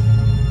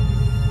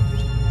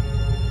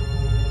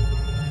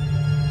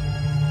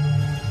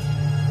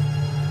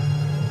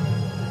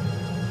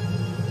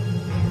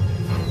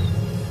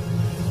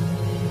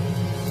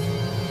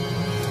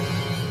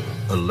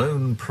 A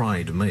lone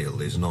Pride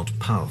male is not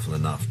powerful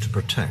enough to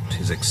protect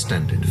his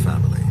extended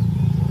family.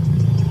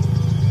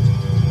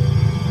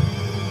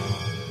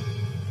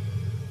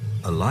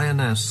 A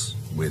lioness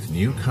with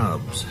new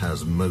cubs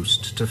has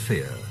most to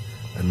fear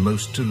and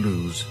most to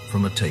lose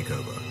from a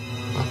takeover.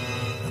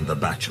 And the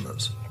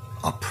bachelors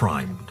are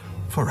primed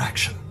for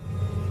action.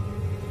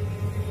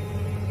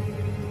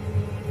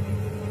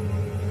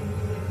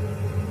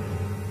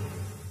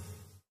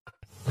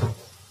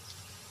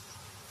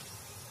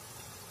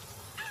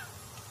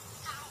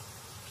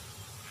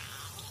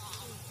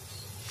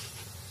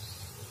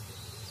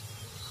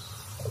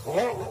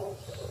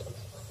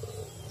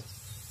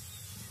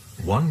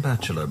 One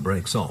bachelor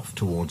breaks off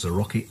towards a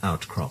rocky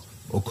outcrop,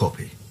 or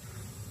kopje.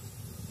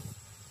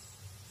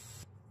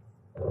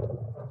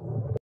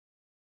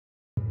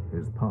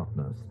 His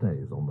partner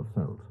stays on the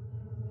veldt.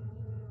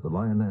 The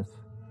lioness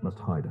must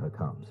hide her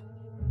cubs.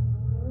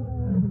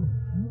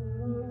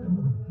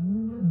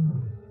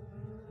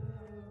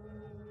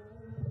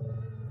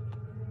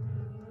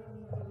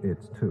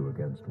 It's 2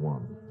 against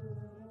 1.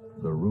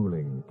 The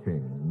ruling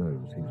king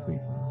knows he's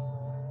beaten.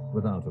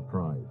 Without a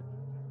pride,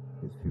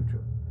 his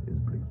future is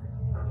bleak.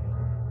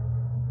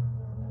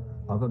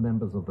 Other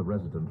members of the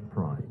resident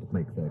Pride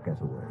make their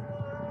getaway.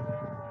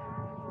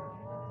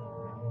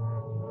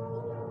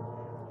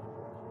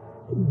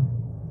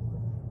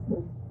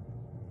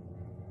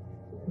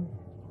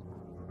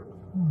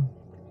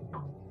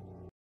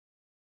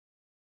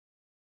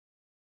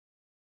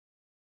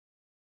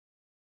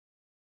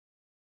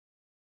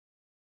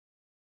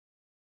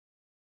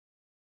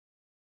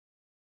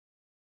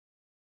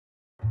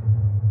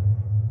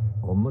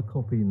 On the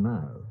kopje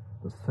now,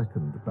 the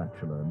second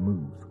bachelor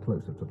moves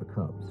closer to the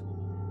cubs.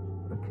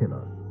 A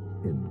killer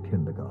in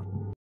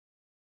kindergarten.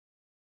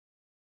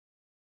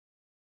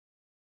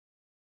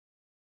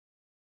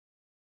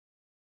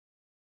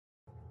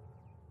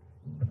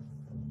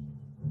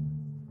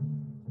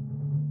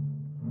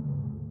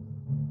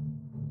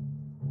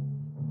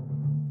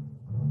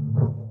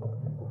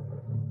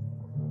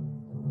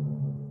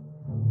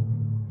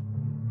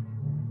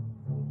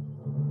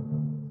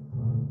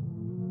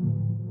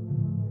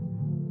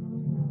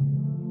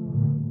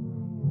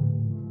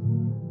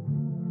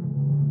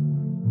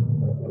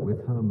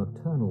 With her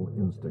maternal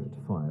instinct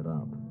fired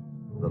up,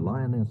 the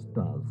lioness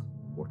does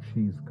what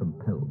she's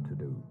compelled to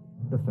do: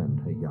 defend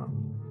her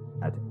young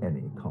at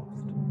any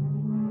cost.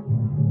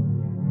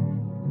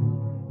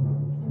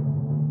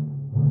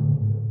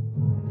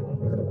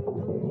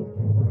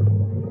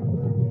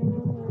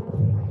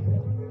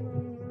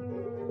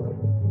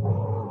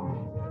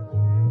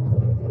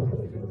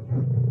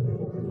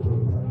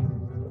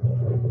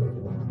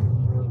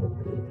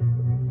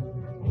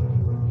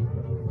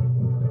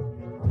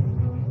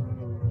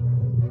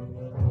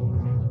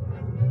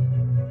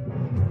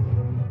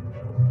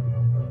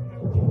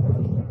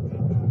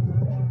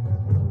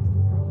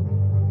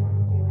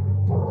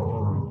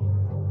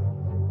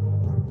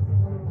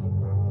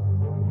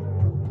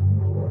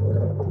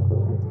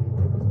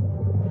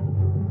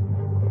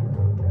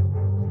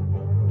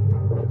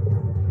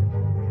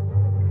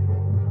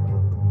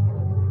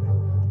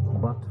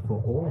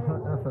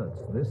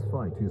 This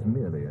fight is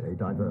merely a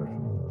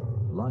diversion.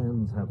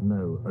 Lions have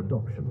no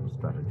adoption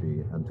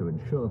strategy, and to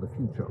ensure the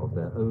future of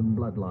their own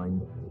bloodline,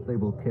 they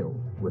will kill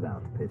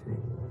without pity.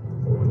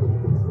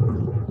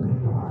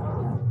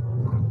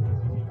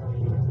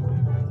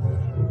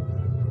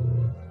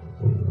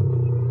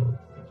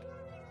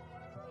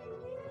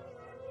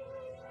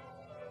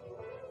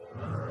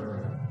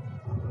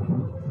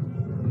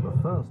 The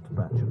first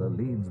bachelor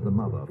leads the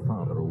mother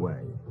farther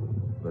away.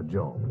 The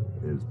job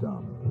is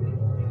done.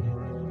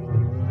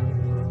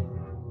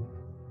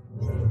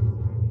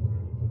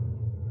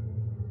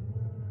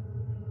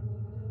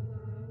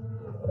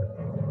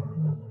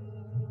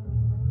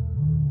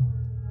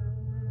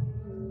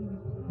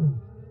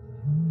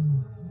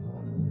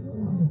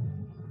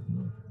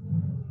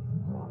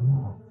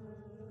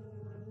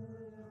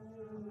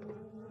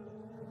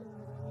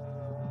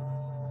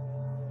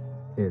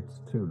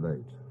 It's too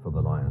late for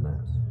the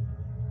lioness.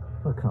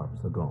 Her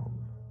cubs are gone.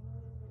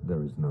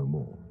 There is no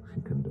more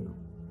she can do.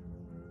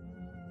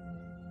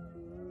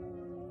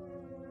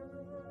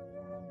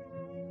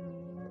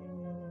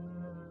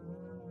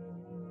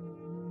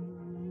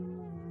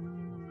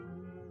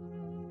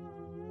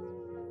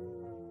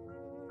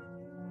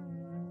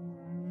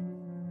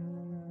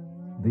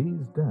 The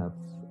These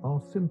deaths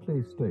are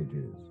simply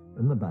stages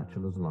in the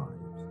bachelors'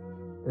 lives,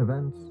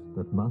 events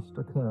that must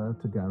occur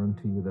to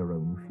guarantee their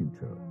own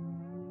future.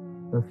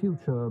 A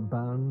future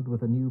bound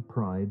with a new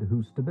pride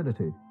whose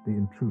stability the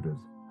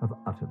intruders have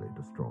utterly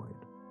destroyed.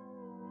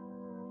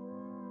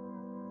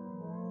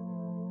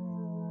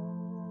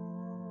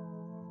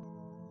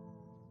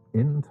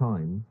 In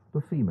time,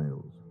 the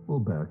females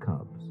will bear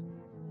cubs.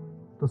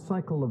 The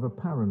cycle of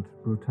apparent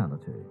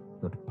brutality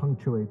that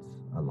punctuates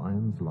a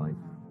lion's life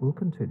will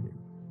continue.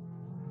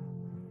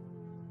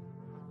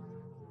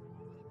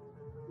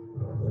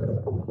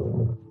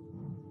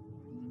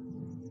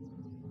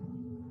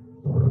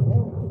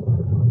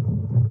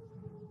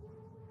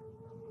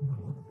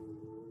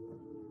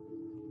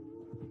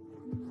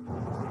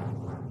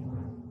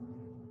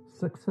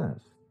 Success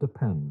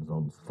depends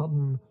on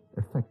sudden,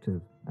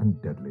 effective,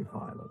 and deadly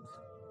violence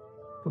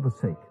for the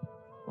sake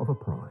of a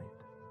pride.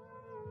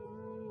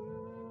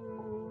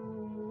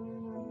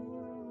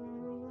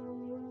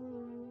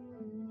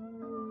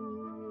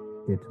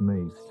 It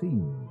may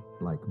seem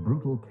like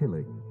brutal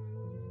killing,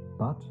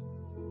 but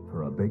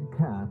for a big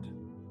cat,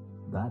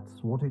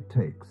 that's what it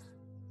takes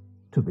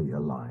to be a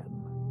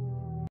lion.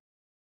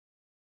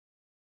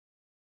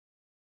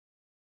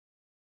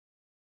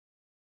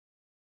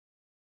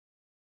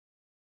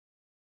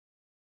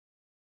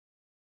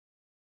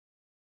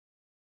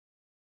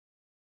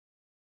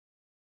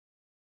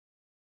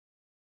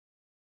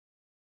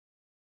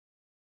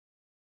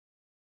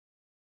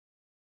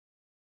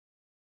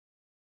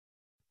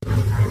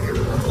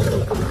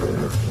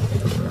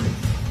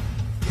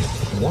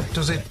 What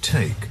does it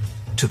take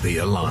to be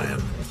a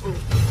lion?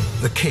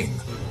 The king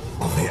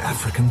of the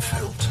African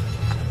veldt.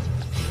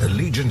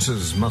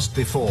 Allegiances must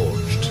be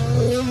forged.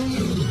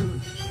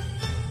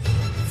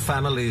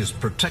 Families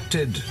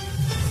protected.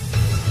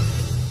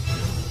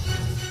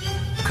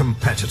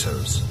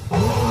 Competitors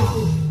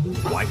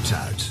wiped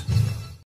out.